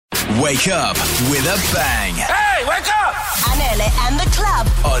Wake up with a bang. Hey, wake up! Anele and the club.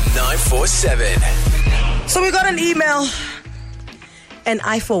 On 947. So we got an email. And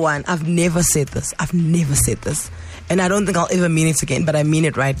I, for one, I've never said this. And I don't think I'll ever mean it again, but I mean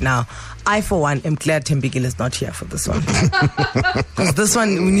it right now. I, for one, am glad Thembekile is not here for this one. Because this one,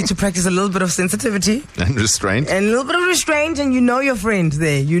 we need to practice a little bit of sensitivity. And restraint. And a little bit of restraint, and you know your friend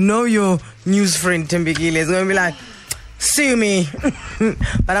there. You know your news friend, Thembekile, is going to be like, sue me.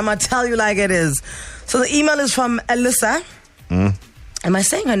 But I'm going to tell you like it is. So the email is from Alyssa. Am I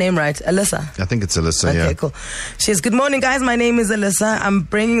saying her name right? Alyssa? I think it's Alyssa, yeah. Okay, cool. She says, good morning, guys. My name is Alyssa. I'm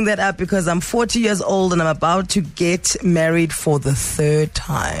bringing that up because I'm 40 years old and I'm about to get married for the third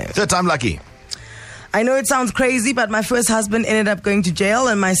time. Third time lucky. I know it sounds crazy, but my first husband ended up going to jail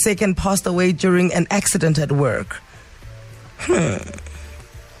and my second passed away during an accident at work.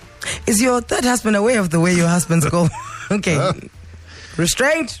 Is your third husband aware of the way your husbands go? Okay.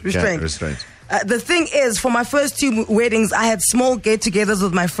 Restraint. Yeah, restraint. The thing is, for my first two weddings, I had small get-togethers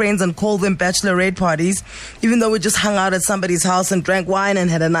with my friends and called them bachelorette parties, even though we just hung out at somebody's house and drank wine and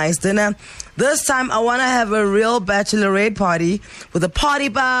had a nice dinner. This time, I want to have a real bachelorette party with a party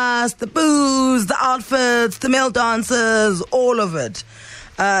bus, the booze, the outfits, the male dancers, all of it.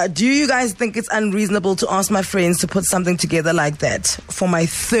 Do you guys think it's unreasonable to ask my friends to put something together like that for my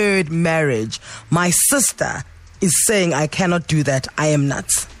third marriage? My sister is saying I cannot do that. I am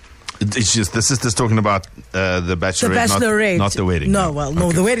nuts. It's just the sister's talking about the bachelorette, not the wedding. No,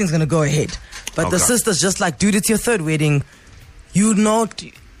 the wedding's going to go ahead. But the sister's just like, dude, it's your third wedding. You're not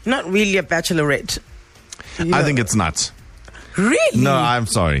really a bachelorette. I think it's nuts. Really? No, I'm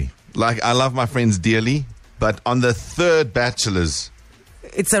sorry. Like, I love my friends dearly, but on the third bachelor's,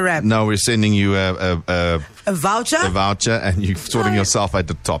 it's a wrap. no, we're sending you a voucher? a voucher, and you're sorting yourself at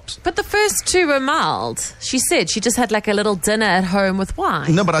the tops. But the first two were mild. She said she just had like a little dinner at home with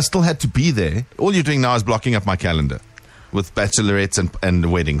wine. No, but I still had to be there. All you're doing now is blocking up my calendar with bachelorettes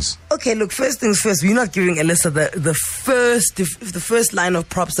and weddings. Okay, look, first things first, we're not giving Alyssa the first line of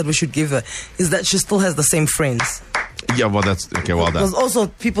props that we should give her is that she still has the same friends. Yeah, well, that's okay. Well done. Because also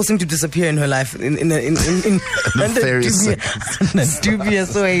people seem to disappear in her life in Nefarious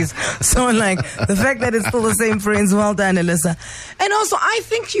dubious ways. So, like, the fact that it's still the same friends, well done, Alyssa. And also, I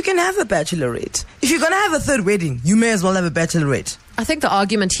think you can have a bachelorette. If you're going to have a third wedding, you may as well have a bachelorette. I think the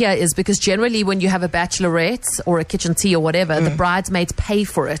argument here is because generally when you have a bachelorette or a kitchen tea or whatever, the bridesmaids pay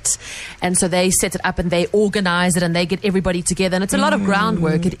for it. And so they set it up and they organize it and they get everybody together. And it's a lot of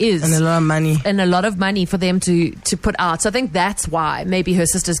groundwork. It is. And a lot of money. And a lot of money for them to put out. So I think that's why maybe her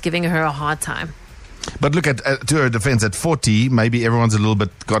sister's giving her a hard time. But look, to her defense, at 40, maybe everyone's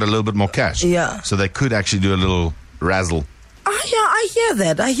got a little bit more cash. Yeah. So they could actually do a little razzle. Yeah, I hear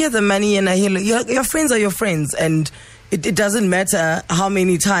that. I hear the money and I hear your friends are your friends. And it doesn't matter how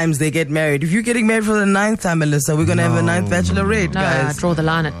many times they get married. If you're getting married for the 9th time, Alyssa, we're going to have a 9th bachelorette, guys. I draw the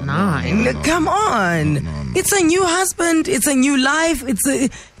line at 9. Look, come on. It's a new husband. It's a new life.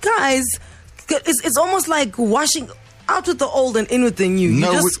 Guys, it's almost like washing out with the old and in with the new.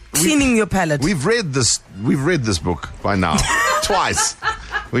 You're just cleaning your palate. We've read this book by now. Twice.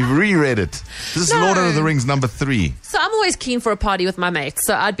 We've reread it. This is Lord of the Rings number 3. So I'm always keen for a party with my mates.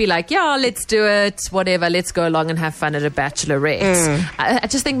 So I'd be like, yeah, let's do it. Whatever. Let's go along and have fun at a bachelorette. I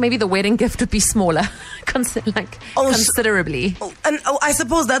just think maybe the wedding gift would be smaller. Considerably. And I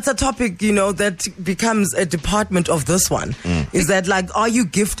suppose that's a topic, that becomes a department of this one. Is that like, are you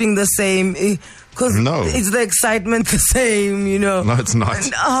gifting the same? Because is the excitement the same, No, it's not.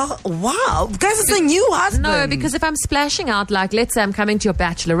 And, wow. Guys, it's a new husband. No, because if I'm splashing out, like, let's say I'm coming to your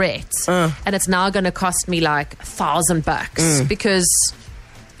bachelorette and it's now going to cost me like $1,000 because,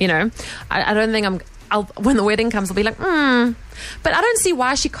 I don't think when the wedding comes, I'll be like, But I don't see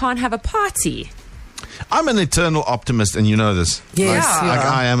why she can't have a party. I'm an eternal optimist, and you know this. Yes,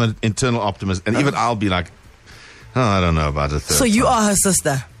 I am an eternal optimist, and even I'll be like, I don't know about a third. So you are her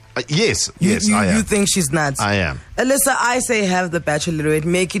sister? Yes, I am. You think she's nuts? I am. Alyssa, I say have the bachelorette,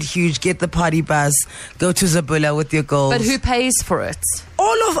 make it huge, get the party bus, go to Zabula with your girls. But who pays for it?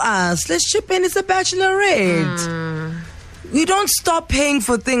 All of us. Let's chip in. It's a bachelorette. We don't stop paying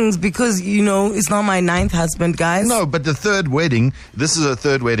for things because, it's not my 9th husband, guys. No, but the third wedding, this is a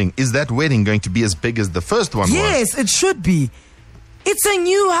third wedding. Is that wedding going to be as big as the first one was? Yes, it should be. It's a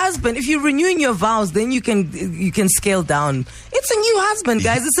new husband. If you're renewing your vows, then you can scale down. It's a new husband,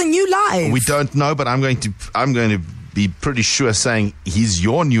 guys. It's a new life. We don't know, but I'm going to be pretty sure saying he's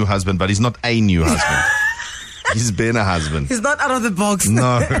your new husband, but he's not a new husband. He's been a husband. He's not out of the box.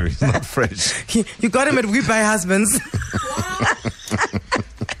 No, he's not fresh. You got him at We Buy Husbands.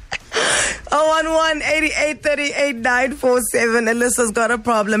 011-8838-947. Alyssa's got a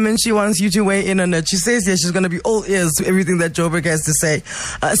problem and she wants you to weigh in on it. She says yes, she's going to be all ears to everything that Joburg has to say.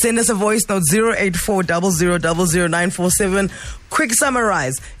 Send us a voice note 084-0000-947. Quick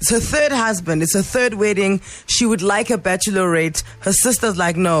summarize. It's her third husband. It's her third wedding. She would like a bachelorette. Her sister's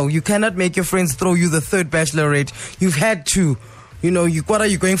like, no, you cannot make your friends throw you the third bachelorette. You've had two. You know, what are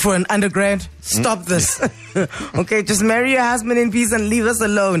you going for, an undergrad? Stop this. Okay, just marry your husband in peace and leave us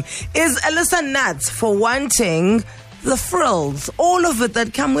alone. Is Alyssa nuts for wanting the frills, all of it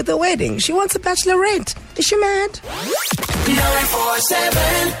that come with a wedding? She wants a bachelorette. Is she mad?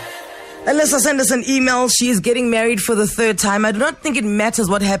 947. Alyssa sent us an email. She is getting married for the third time. I do not think it matters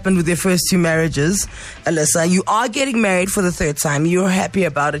what happened with your first two marriages, Alyssa. You are getting married for the third time. You're happy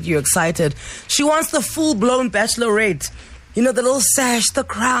about it. You're excited. She wants the full-blown bachelorette. You know, the little sash, the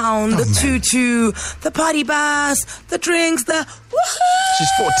crown, the tutu, the party bus, the drinks, the woohoo! She's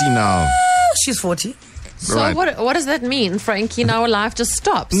 40 now. She's 40. So Right. what does that mean, Frankie? Now life just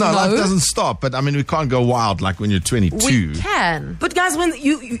stops. No, life doesn't stop. But I mean, we can't go wild like when you're 22. We can. But guys, when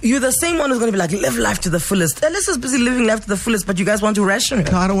you're the same one who's going to be like, live life to the fullest. Alyssa's busy living life to the fullest, but you guys want to ration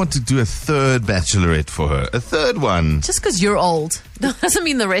her. I don't want to do a third bachelorette for her. A third one. Just because you're old doesn't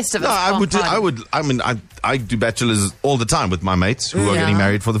mean the rest of us No, can't party. I do bachelors all the time with my mates who are Yeah. getting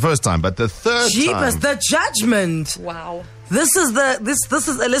married for the first time. But the third Jeepers, time. the judgment. Wow. This is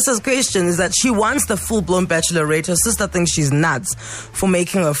Alyssa's question, is that she wants the full-blown bachelorette. Her sister thinks she's nuts for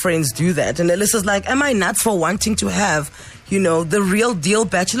making her friends do that. And Alyssa's like, am I nuts for wanting to have, you know, the real deal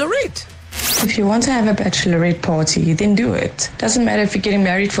bachelorette? If you want to have a bachelorette party, then do it. Doesn't matter if you're getting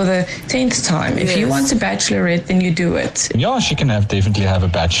married for the 10th time. If you Yes. want a bachelorette, then you do it. Yeah, she can definitely have a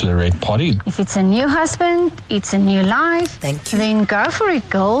bachelorette party. If it's a new husband, it's a new life. Thank you. Then go for it,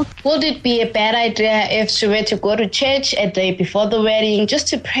 girl. Would it be a bad idea if she were to go to church a day before the wedding just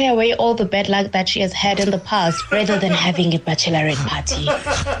to pray away all the bad luck that she has had in the past rather than having a bachelorette party?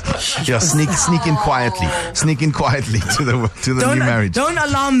 Yeah, sneak in quietly. Sneak in quietly to the new marriage. Don't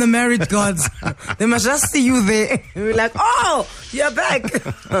alarm the marriage gods. They must just see you there. We're like, oh, you're back.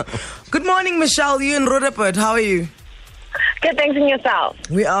 Good morning, Michelle. You in Rudaport. How are you? Good, thanks, and yourself.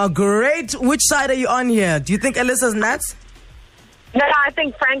 We are great. Which side are you on here? Do you think Alyssa's nuts? No, I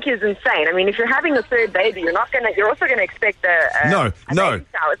think Frank is insane. I mean, if you're having a third baby, you're also gonna expect a No. baby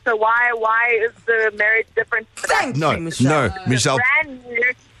shower. So why is the marriage different? Thank No, you, Michelle. no, Michelle.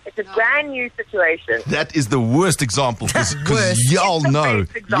 It's a brand new situation. That is the worst example because Worst. y'all It's the know,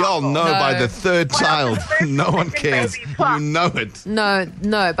 best example. by the third Well, child, the first no one second cares. baby, You plus. know it.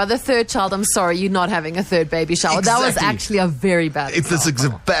 No. By the third child, I'm sorry, you're not having a third baby shower. That was Exactly. actually a very bad It's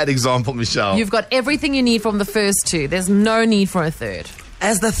example. a bad example, Michelle. You've got everything you need from the first two. There's no need for a third.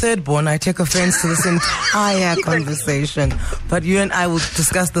 As the third born, I take offense to this entire conversation. But you and I will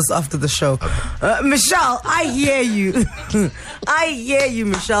discuss this after the show. Michelle, I hear you. I hear you,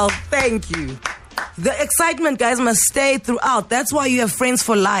 Michelle. Thank you. The excitement, guys, must stay throughout. That's why you have friends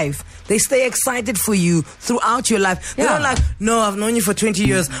for life. They stay excited for you throughout your life. They're not like, no, I've known you for 20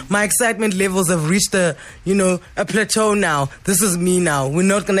 years. My excitement levels have reached a plateau now. This is me now. We're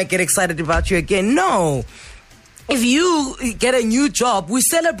not going to get excited about you again. No. If you get a new job, we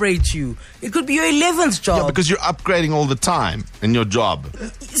celebrate you. It could be your 11th job. Yeah, because you're upgrading all the time in your job.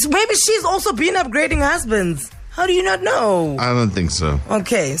 Maybe she's also been upgrading husbands. How do you not know? I don't think so.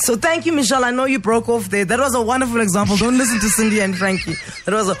 Okay, so thank you, Michelle. I know you broke off there. That was a wonderful example. Don't listen to Cindy and Frankie.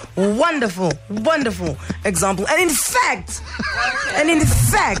 That was a wonderful, wonderful example. And in fact,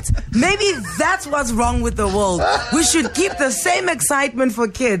 maybe that's what's wrong with the world. We should keep the same excitement for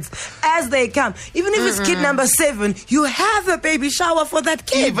kids as they come. Even if it's kid number 7, you have a baby shower for that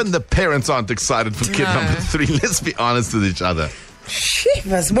kid. Even the parents aren't excited for kid number 3. Let's be honest with each other.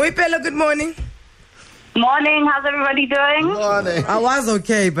 Shivers. Moipelo, good morning. Morning, how's everybody doing? I was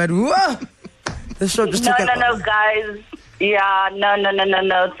okay, but whoa. The show just took No, guys. Yeah,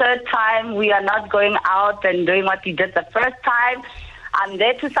 no. Third time, we are not going out and doing what we did the first time. I'm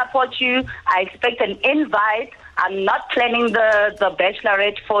there to support you. I expect an invite. I'm not planning the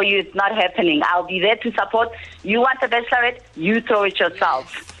bachelorette for you. It's not happening. I'll be there to support. You want the bachelorette? You throw it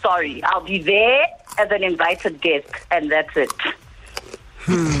yourself. Sorry. I'll be there as an invited guest, and that's it.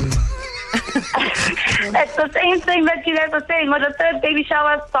 It's the same thing that you guys are saying. With the third baby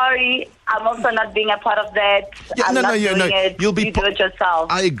shower, sorry, I'm also not being a part of that. Yeah, I'm not doing it. You'll be you do it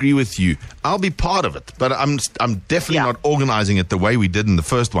yourself. I agree with you. I'll be part of it, but I'm definitely not organizing it the way we did in the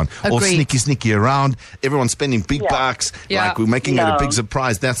first one. All Agreed. sneaky around. Everyone's spending big bucks. Yeah. Like we're making it a No. big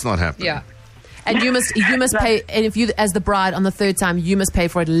surprise. That's not happening. Yeah. And you must pay, and if you, as the bride on the third time, you must pay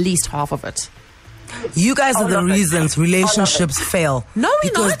for at least half of it. You guys are the reasons relationships fail. No, we're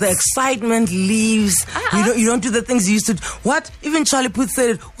because not. the excitement leaves. You don't do the things you used to. What? Even Charlie Puth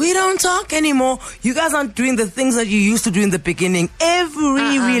said it. We don't talk anymore. You guys aren't doing the things that you used to do in the beginning.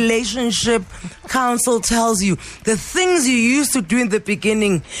 Every relationship counsel tells you the things you used to do in the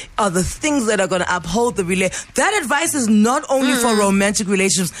beginning are the things that are going to uphold the relationship. That advice is not only for romantic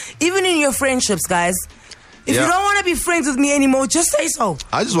relationships, even in your friendships, guys. If you don't want to be friends with me anymore, just say so.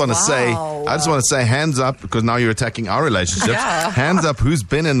 I just want to say, hands up, because now you're attacking our relationships. Hands up, who's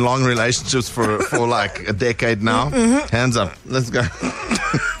been in long relationships for like a decade now? Hands up. Let's go. Put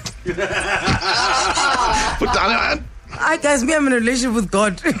down your hand. Guys, I'm in a relationship with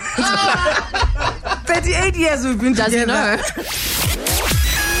God. 38 years we've been together. Know?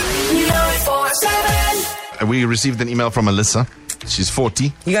 947. We received an email from Alyssa. She's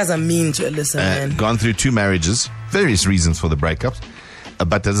 40. You guys are mean to Alyssa, man. Gone through 2 marriages. Various reasons for the breakups. But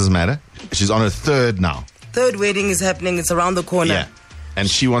that doesn't matter. She's on her 3rd now. 3rd wedding is happening. It's around the corner. Yeah. And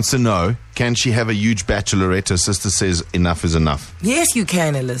she wants to know, can she have a huge bachelorette? Her sister says enough is enough. Yes, you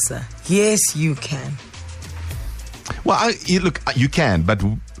can, Alyssa. Yes, you can. Well, you can,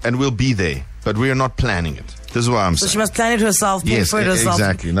 and we'll be there. But we are not planning it. This is what I'm saying. So she must plan it herself, pay for it herself.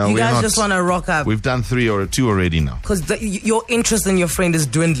 Exactly. No, you guys not, just want to rock up. We've done 3 or 2 already now. Because your interest in your friend is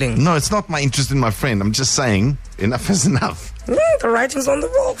dwindling. No, it's not my interest in my friend. I'm just saying enough is enough. The writing's on the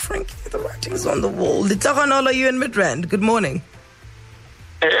wall, Frankie. The writing's on the wall. Litaganola, you in Midrand. Good morning.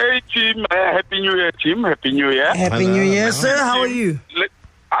 Hey, Tim. Happy New Year, Tim. Happy New Year. Happy New Year, sir. How are you?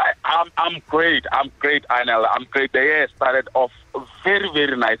 I'm great. I'm great, Anel. I'm great. The year started off very,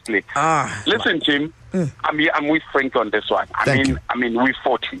 very nicely. Listen, Tim. I'm with Frank on this one. I mean, we're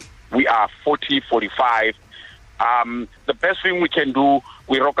 40. We are 40, 45. The best thing we can do,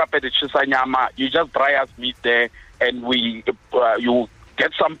 we rock up at the Chisanyama. You just buy us meat there, and you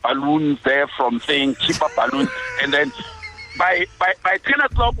get some balloons there from cheaper balloons, and then by 10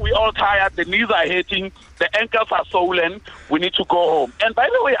 o'clock we all tired. The knees are hurting. The ankles are swollen. We need to go home. And by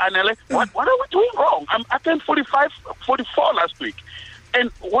the way, Anele, what are we doing wrong? I turned 44 last week. And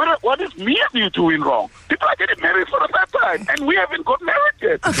what is me and you doing wrong? People are getting married for the 3rd time, and we haven't got married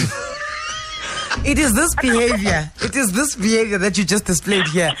yet. It is this behavior that you just displayed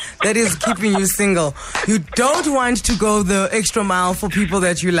here that is keeping you single. You don't want to go the extra mile for people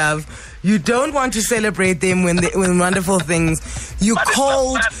that you love. You don't want to celebrate them when wonderful things. You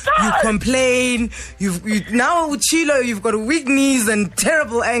cold, you complain. Now with Chilo, you've got weak knees and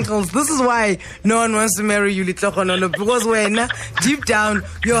terrible ankles. This is why no one wants to marry you, Litlokonolo, because when deep down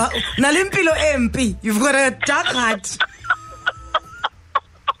you're Nalimpilo MP. You've got a dark heart.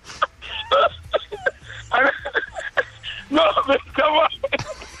 No, come on.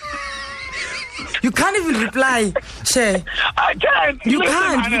 You can't even reply, Che. I can't. You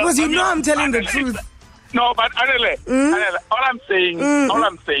can't, because you know I'm telling the truth. No, but Anele, all I'm saying is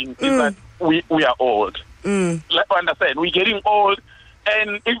that we are old. Let's understand, we're getting old,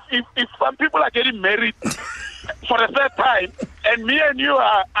 and if some people are getting married for the 3rd time, and me and you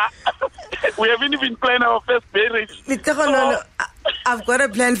are we haven't even planned our first marriage. I've got a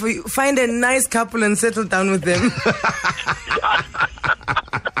plan for you. Find a nice couple and settle down with them.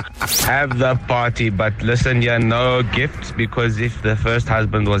 Have the party, but listen, no gifts, because if the first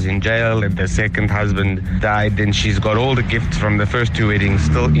husband was in jail and the second husband died, then she's got all the gifts from the first 2 weddings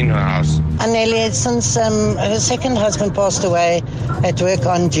still in her house. Anneli, since her second husband passed away at work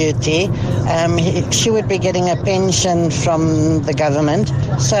on duty, she would be getting a pension from the government,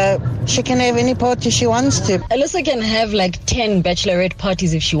 so she can have any party she wants to. Alyssa can have like 10 bachelorette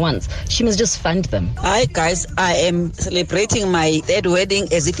parties if she wants. She must just fund them. Hi guys, I am celebrating my 3rd wedding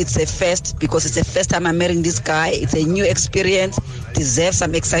as if it's a first, because it's the first time I'm marrying this guy. It's a new experience, deserves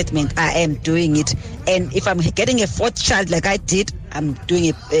some excitement. I am doing it. And if I'm getting a 4th child like I did, I'm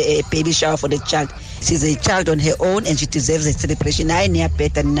doing a baby shower for the child. She's a child on her own and she deserves a celebration. I near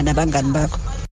better than Nabangani bakho.